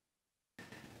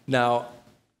 Now,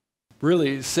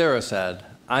 really, Sarah said,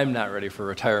 I'm not ready for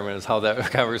retirement, is how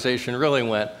that conversation really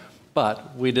went,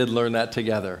 but we did learn that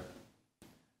together.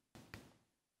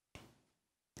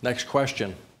 Next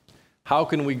question. How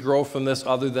can we grow from this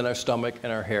other than our stomach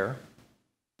and our hair?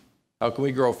 How can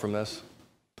we grow from this?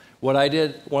 One of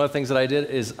the things that I did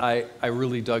is I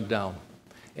really dug down,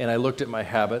 and I looked at my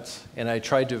habits, and I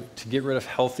tried to get rid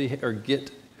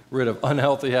of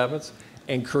unhealthy habits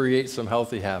and create some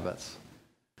healthy habits.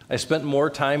 I spent more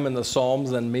time in the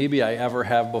Psalms than maybe I ever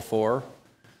have before,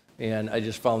 and I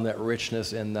just found that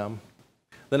richness in them.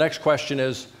 The next question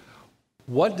is,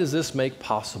 what does this make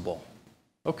possible?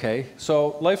 Okay,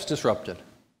 so life's disrupted.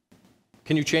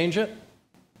 Can you change it?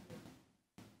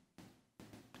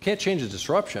 Can't change the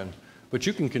disruption, but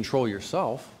you can control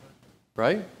yourself,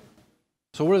 right?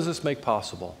 So what does this make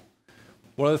possible?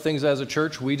 One of the things as a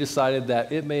church, we decided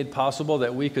that it made possible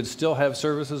that we could still have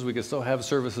services, we could still have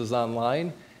services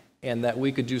online, and that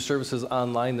we could do services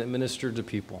online that ministered to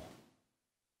people.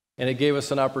 And it gave us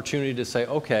an opportunity to say,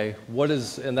 okay,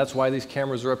 and that's why these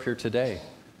cameras are up here today,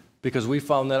 because we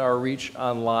found that our reach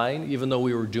online, even though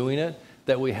we were doing it,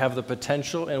 that we have the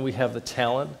potential and we have the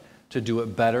talent to do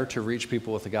it better, to reach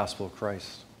people with the gospel of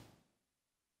Christ.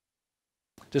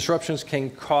 Disruptions can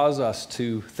cause us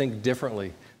to think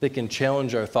differently. They can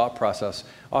challenge our thought process.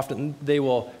 Often they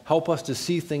will help us to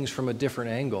see things from a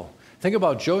different angle. Think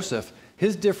about Joseph.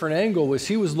 His different angle was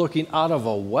he was looking out of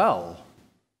a well.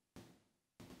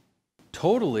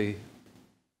 Totally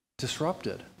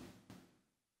disrupted.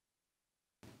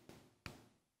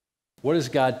 What is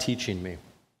God teaching me?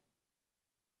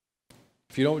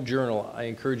 If you don't journal, I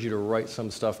encourage you to write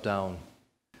some stuff down.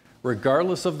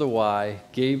 Regardless of the why,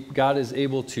 God is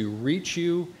able to reach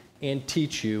you and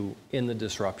teach you in the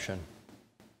disruption.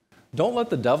 Don't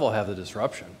let the devil have the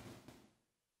disruption.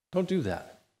 Don't do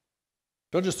that.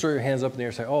 Don't just throw your hands up in the air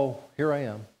and say, oh, here I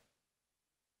am.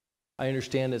 I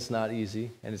understand it's not easy,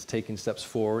 and it's taking steps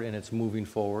forward, and it's moving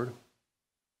forward.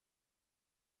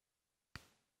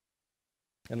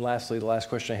 And lastly, the last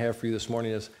question I have for you this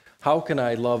morning is, how can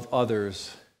I love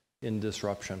others in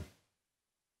disruption?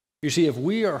 You see, if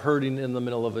we are hurting in the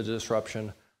middle of a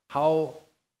disruption, how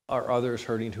are others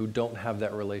hurting who don't have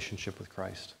that relationship with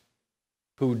Christ?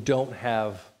 Who don't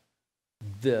have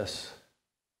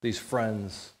these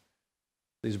friends,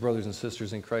 these brothers and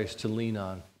sisters in Christ to lean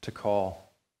on, to call?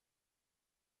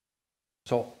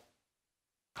 So,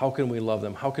 how can we love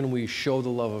them? How can we show the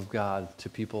love of God to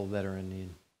people that are in need?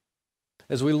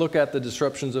 As we look at the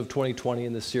disruptions of 2020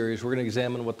 in this series, we're going to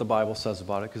examine what the Bible says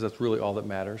about it, because that's really all that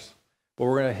matters. But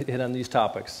we're going to hit on these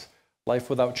topics: life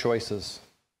without choices,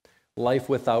 life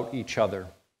without each other,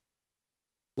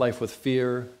 life with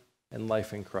fear, and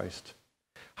life in Christ.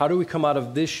 How do we come out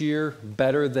of this year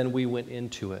better than we went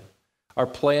into it?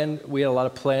 We had a lot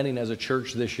of planning as a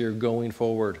church this year going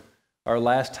forward. Our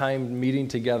last time meeting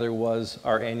together was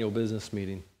our annual business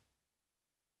meeting.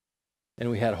 And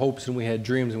we had hopes and we had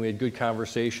dreams and we had good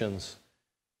conversations.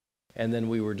 And then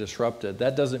we were disrupted.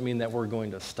 That doesn't mean that we're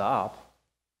going to stop.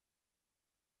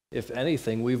 If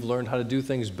anything, we've learned how to do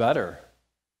things better.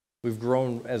 We've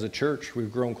grown as a church.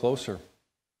 We've grown closer.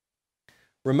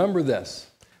 Remember this,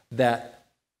 that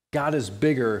God is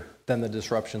bigger than the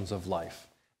disruptions of life.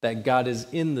 That God is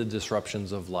in the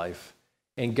disruptions of life.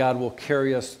 And God will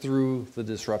carry us through the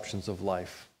disruptions of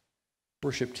life.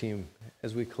 Worship team,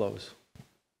 as we close.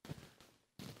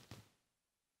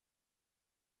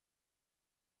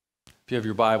 If you have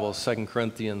your Bibles, 2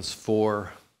 Corinthians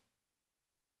 4,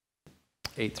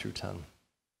 8 through 10.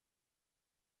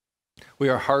 We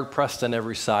are hard-pressed on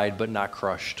every side, but not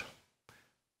crushed.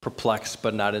 Perplexed,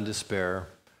 but not in despair.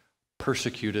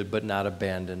 Persecuted, but not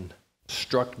abandoned.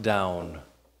 Struck down,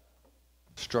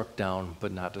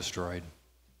 but not destroyed.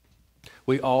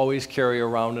 We always carry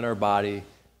around in our body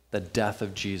the death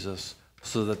of Jesus,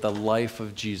 so that the life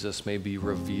of Jesus may be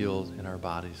revealed in our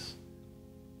bodies.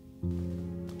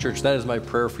 Church, that is my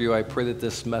prayer for you. I pray that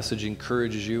this message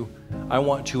encourages you. I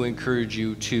want to encourage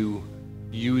you to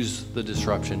use the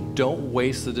disruption. Don't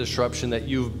waste the disruption that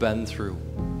you've been through.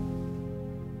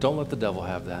 Don't let the devil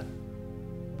have that.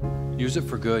 Use it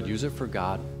for good. Use it for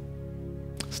God.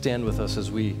 Stand with us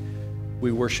as we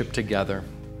worship together.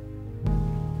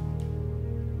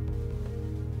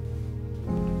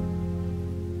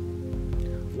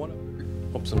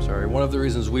 One of the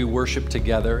reasons we worship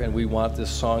together and we want this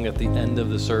song at the end of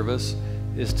the service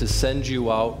is to send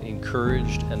you out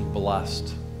encouraged and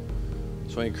blessed.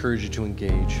 So I encourage you to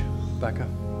engage. Becca?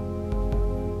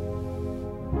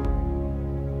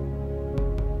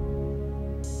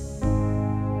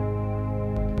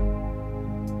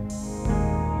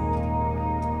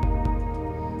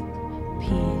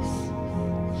 Peace,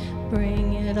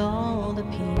 bring it all to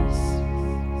peace.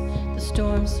 The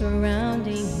storm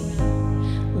surrounding me,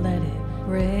 let it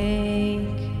break.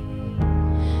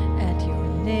 At your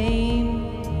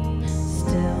name,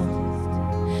 still,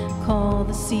 call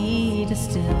the sea to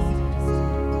still,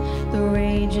 the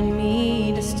rage in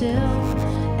me to still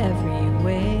every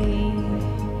wave.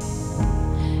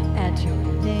 At your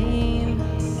name,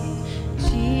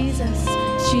 Jesus,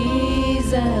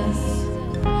 Jesus,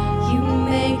 you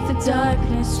make the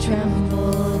darkness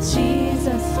tremble.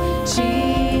 Jesus,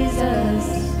 Jesus,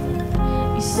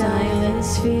 you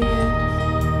silence fear.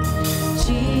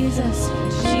 Jesus,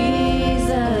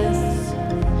 Jesus,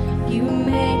 you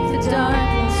make the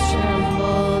darkness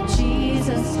tremble.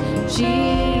 Jesus,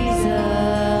 Jesus,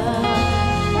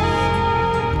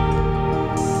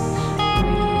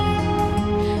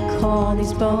 breathe. Call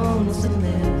these bones to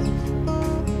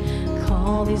live.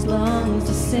 Call these lungs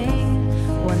to sing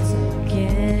once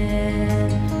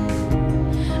again.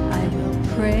 I will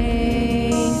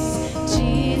praise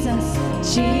Jesus,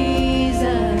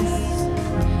 Jesus,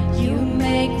 you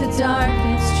make the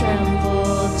darkness tremble.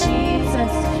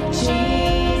 Jesus,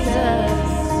 Jesus,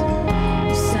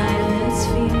 you silence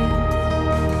fear.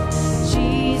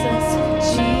 Jesus,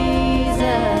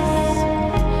 Jesus,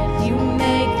 you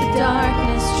make the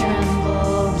darkness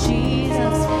tremble.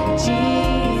 Jesus,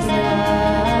 Jesus,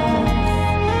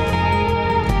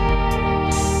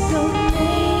 your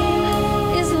name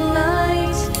is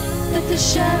light that the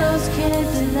shadows can't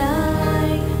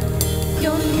deny.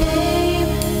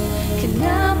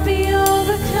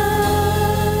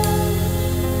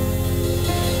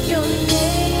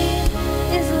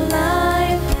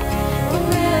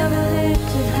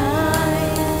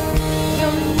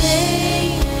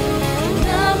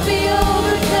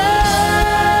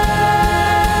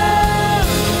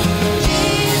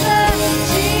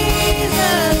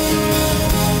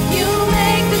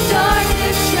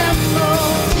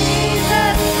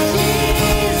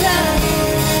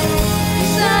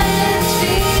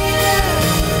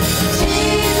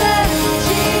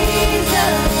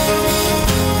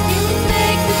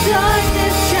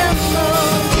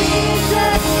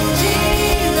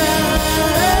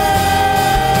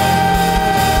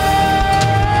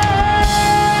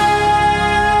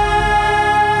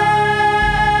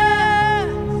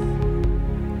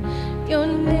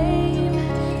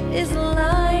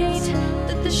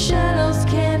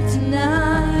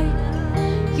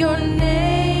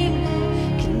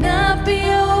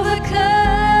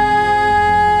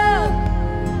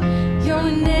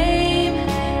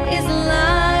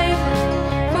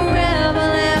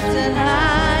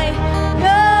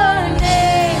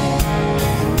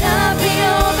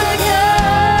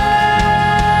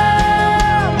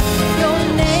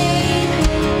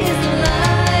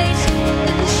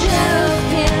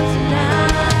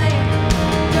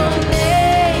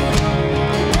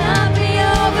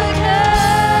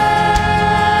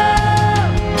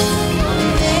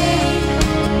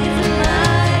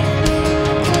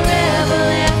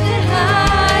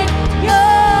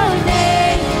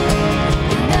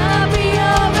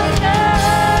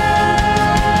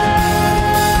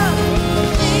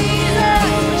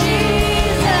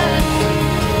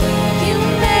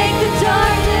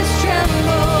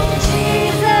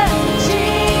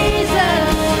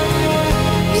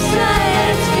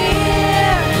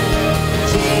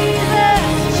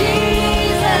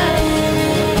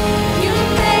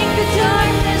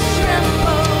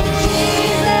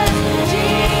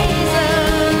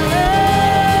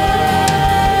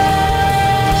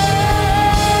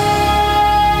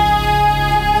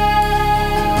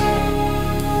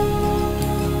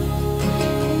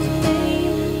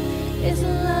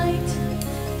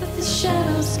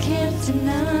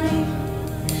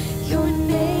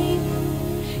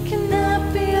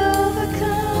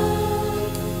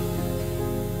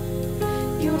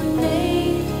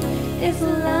 is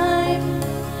alive,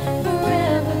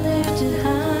 forever lifted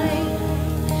high.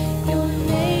 Your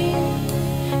name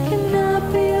cannot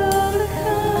be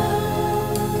overcome.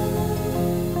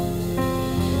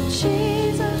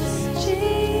 Jesus,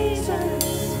 Jesus,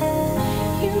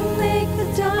 you make the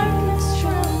darkness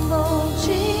tremble.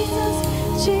 Jesus,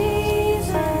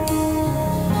 Jesus,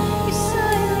 you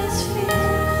silence fear.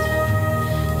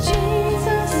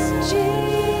 Jesus,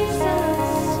 Jesus,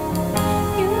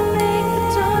 you make the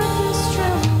darkness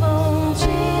tremble.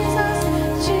 Jesus,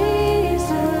 Jesus,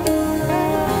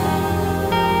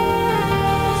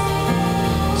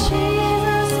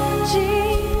 Jesus,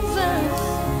 Jesus,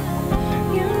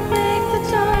 you make the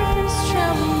darkness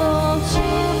tremble.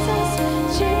 Jesus,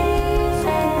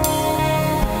 Jesus,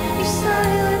 you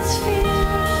silence fear.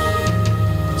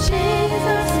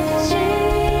 Jesus,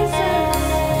 Jesus,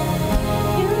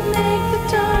 you make the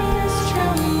darkness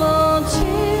tremble.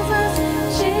 Jesus,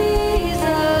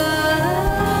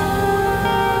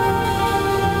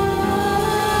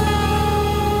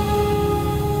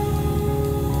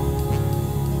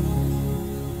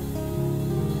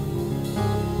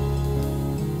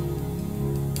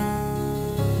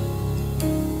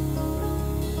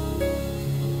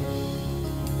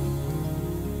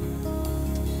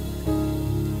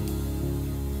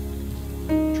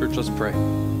 Church, let's pray.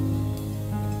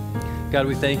 God,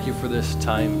 we thank you for this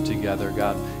time together,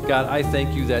 God. God, I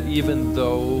thank you that even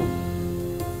though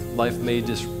life may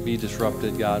be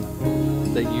disrupted, God,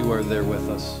 that you are there with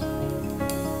us.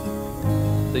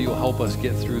 That you'll help us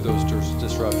get through those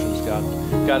disruptions, God.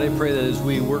 God, I pray that as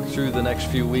we work through the next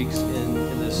few weeks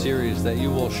in this series, that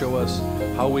you will show us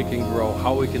how we can grow,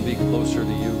 how we can be closer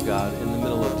to you, God, in the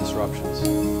middle of disruptions.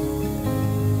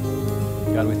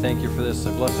 God, we thank you for this.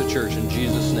 I bless the church in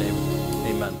Jesus' name.